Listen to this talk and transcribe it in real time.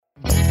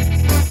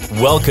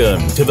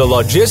Welcome to the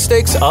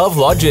Logistics of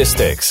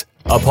Logistics,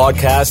 a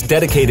podcast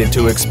dedicated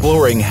to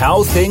exploring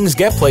how things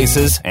get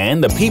places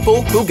and the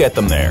people who get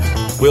them there.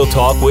 We'll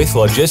talk with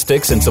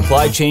logistics and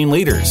supply chain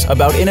leaders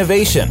about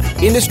innovation,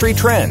 industry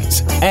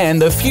trends,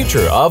 and the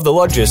future of the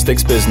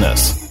logistics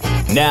business.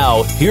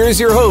 Now, here's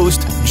your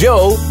host,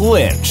 Joe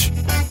Lynch.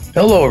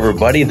 Hello,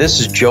 everybody. This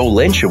is Joe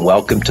Lynch, and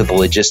welcome to the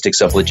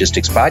Logistics of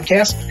Logistics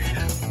podcast.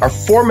 Our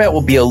format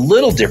will be a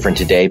little different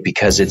today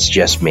because it's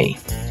just me.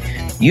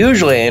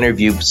 Usually I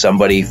interview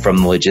somebody from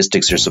the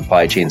logistics or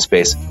supply chain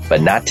space,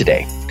 but not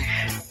today.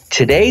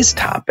 Today's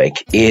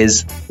topic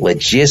is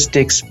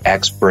logistics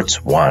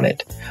experts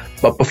wanted.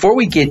 But before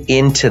we get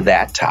into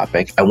that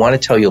topic, I want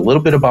to tell you a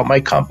little bit about my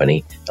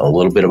company and a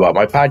little bit about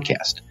my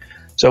podcast.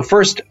 So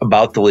first,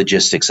 about the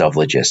logistics of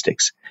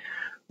logistics.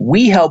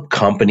 We help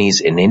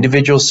companies and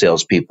individual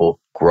salespeople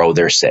grow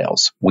their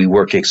sales. We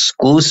work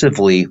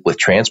exclusively with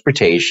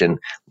transportation,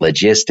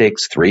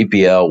 logistics,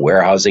 3PL,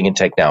 warehousing, and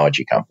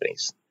technology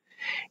companies.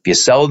 If you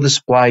sell the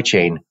supply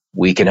chain,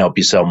 we can help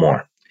you sell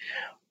more.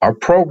 Our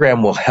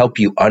program will help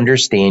you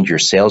understand your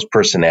sales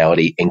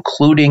personality,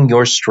 including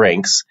your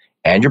strengths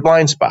and your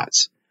blind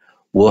spots.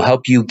 We'll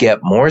help you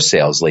get more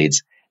sales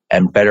leads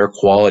and better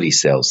quality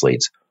sales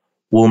leads.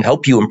 We'll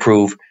help you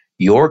improve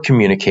your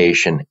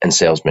communication and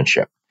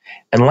salesmanship.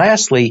 And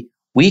lastly,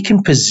 we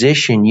can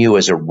position you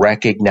as a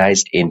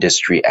recognized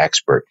industry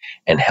expert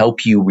and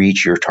help you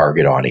reach your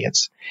target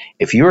audience.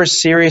 If you are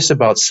serious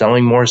about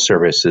selling more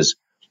services,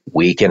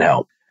 we can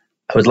help.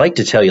 I would like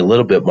to tell you a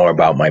little bit more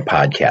about my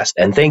podcast,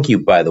 and thank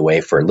you, by the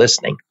way, for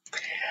listening.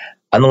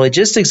 On the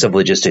Logistics of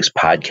Logistics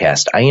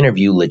podcast, I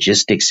interview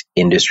logistics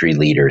industry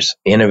leaders,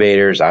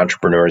 innovators,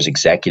 entrepreneurs,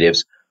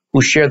 executives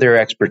who share their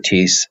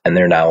expertise and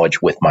their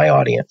knowledge with my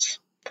audience.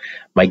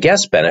 My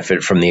guests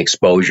benefit from the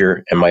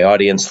exposure, and my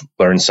audience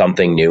learns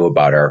something new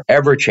about our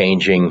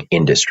ever-changing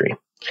industry.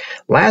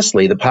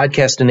 Lastly, the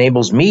podcast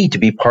enables me to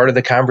be part of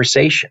the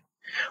conversation,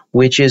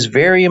 which is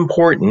very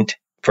important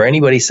for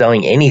anybody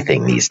selling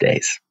anything these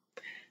days.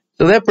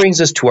 So that brings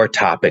us to our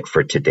topic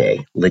for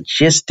today,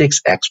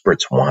 logistics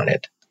experts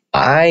wanted.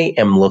 I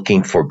am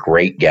looking for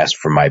great guests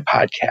for my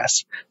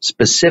podcast.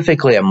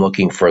 Specifically, I'm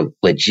looking for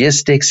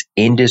logistics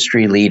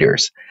industry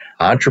leaders,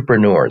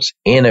 entrepreneurs,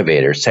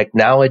 innovators,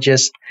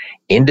 technologists,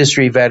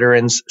 industry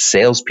veterans,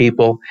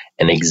 salespeople,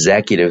 and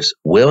executives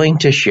willing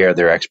to share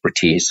their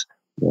expertise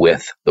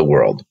with the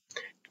world.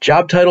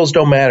 Job titles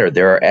don't matter.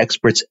 There are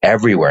experts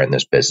everywhere in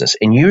this business,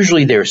 and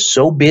usually they're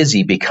so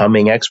busy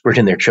becoming expert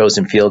in their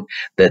chosen field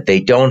that they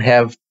don't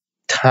have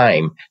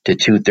time to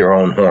toot their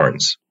own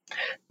horns.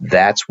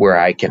 That's where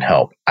I can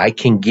help. I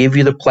can give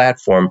you the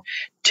platform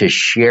to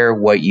share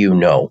what you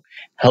know,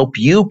 help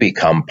you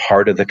become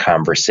part of the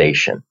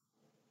conversation.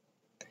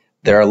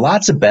 There are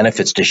lots of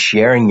benefits to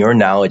sharing your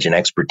knowledge and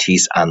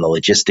expertise on the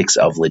Logistics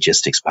of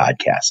Logistics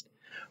podcast.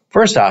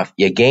 First off,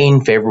 you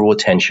gain favorable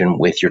attention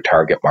with your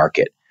target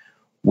market,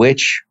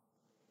 which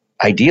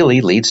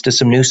ideally leads to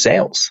some new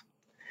sales.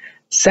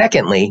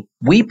 Secondly,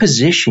 we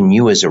position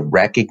you as a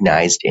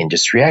recognized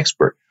industry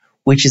expert,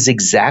 which is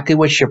exactly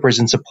what shippers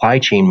and supply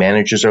chain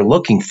managers are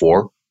looking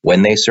for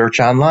when they search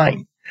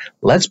online.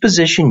 Let's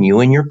position you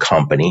and your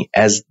company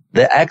as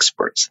the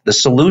experts, the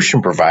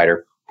solution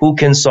provider who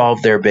can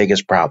solve their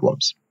biggest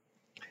problems.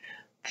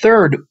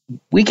 Third,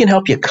 we can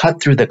help you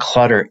cut through the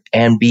clutter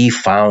and be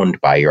found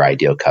by your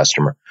ideal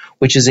customer,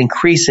 which is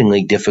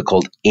increasingly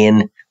difficult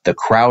in the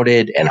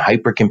crowded and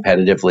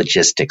hyper-competitive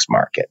logistics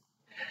market.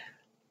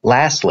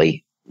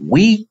 Lastly,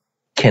 we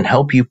can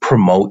help you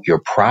promote your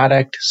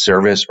product,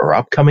 service, or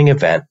upcoming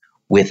event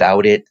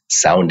without it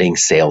sounding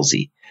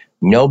salesy.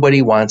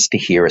 Nobody wants to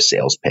hear a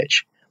sales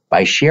pitch.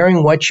 By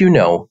sharing what you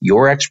know,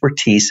 your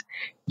expertise,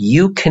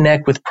 you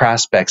connect with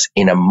prospects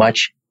in a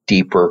much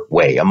deeper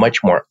way, a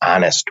much more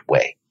honest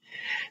way.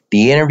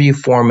 The interview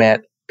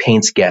format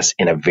paints guests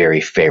in a very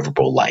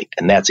favorable light,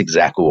 and that's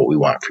exactly what we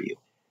want for you.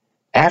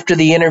 After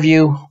the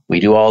interview, we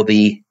do all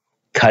the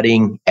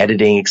cutting,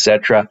 editing,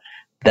 etc.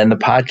 Then the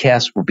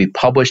podcast will be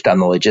published on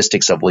the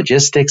Logistics of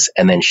Logistics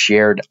and then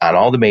shared on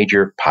all the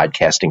major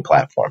podcasting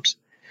platforms.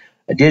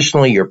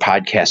 Additionally, your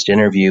podcast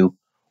interview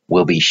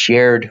will be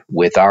shared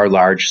with our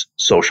large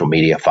social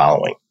media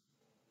following.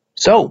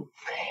 So,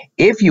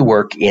 if you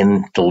work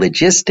in the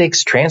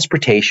logistics,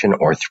 transportation,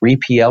 or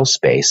 3PL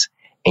space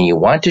and you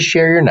want to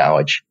share your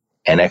knowledge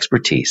and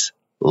expertise,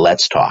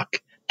 let's talk.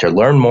 To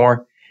learn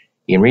more,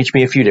 you can reach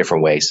me a few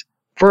different ways.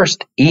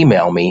 First,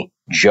 email me,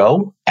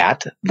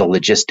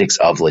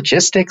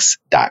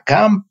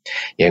 joe@thelogisticsoflogistics.com.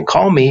 You can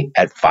call me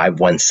at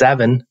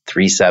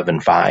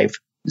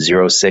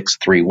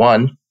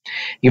 517-375-0631.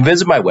 You can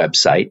visit my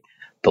website,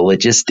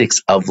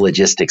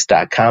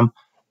 thelogisticsoflogistics.com,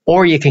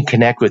 or you can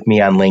connect with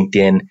me on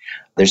LinkedIn.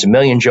 There's a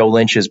million Joe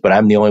Lynches, but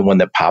I'm the only one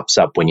that pops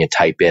up when you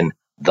type in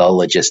the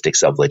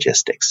Logistics of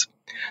Logistics.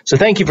 So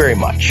thank you very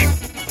much.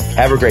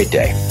 Have a great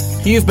day.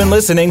 You've been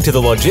listening to the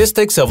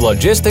Logistics of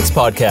Logistics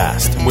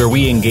podcast, where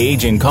we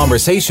engage in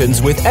conversations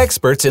with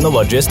experts in the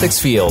logistics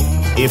field.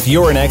 If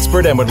you're an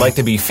expert and would like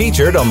to be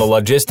featured on the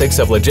Logistics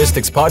of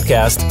Logistics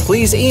podcast,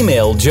 please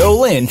email Joe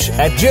Lynch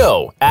at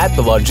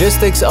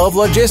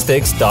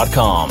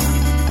joe@thelogisticsoflogistics.com.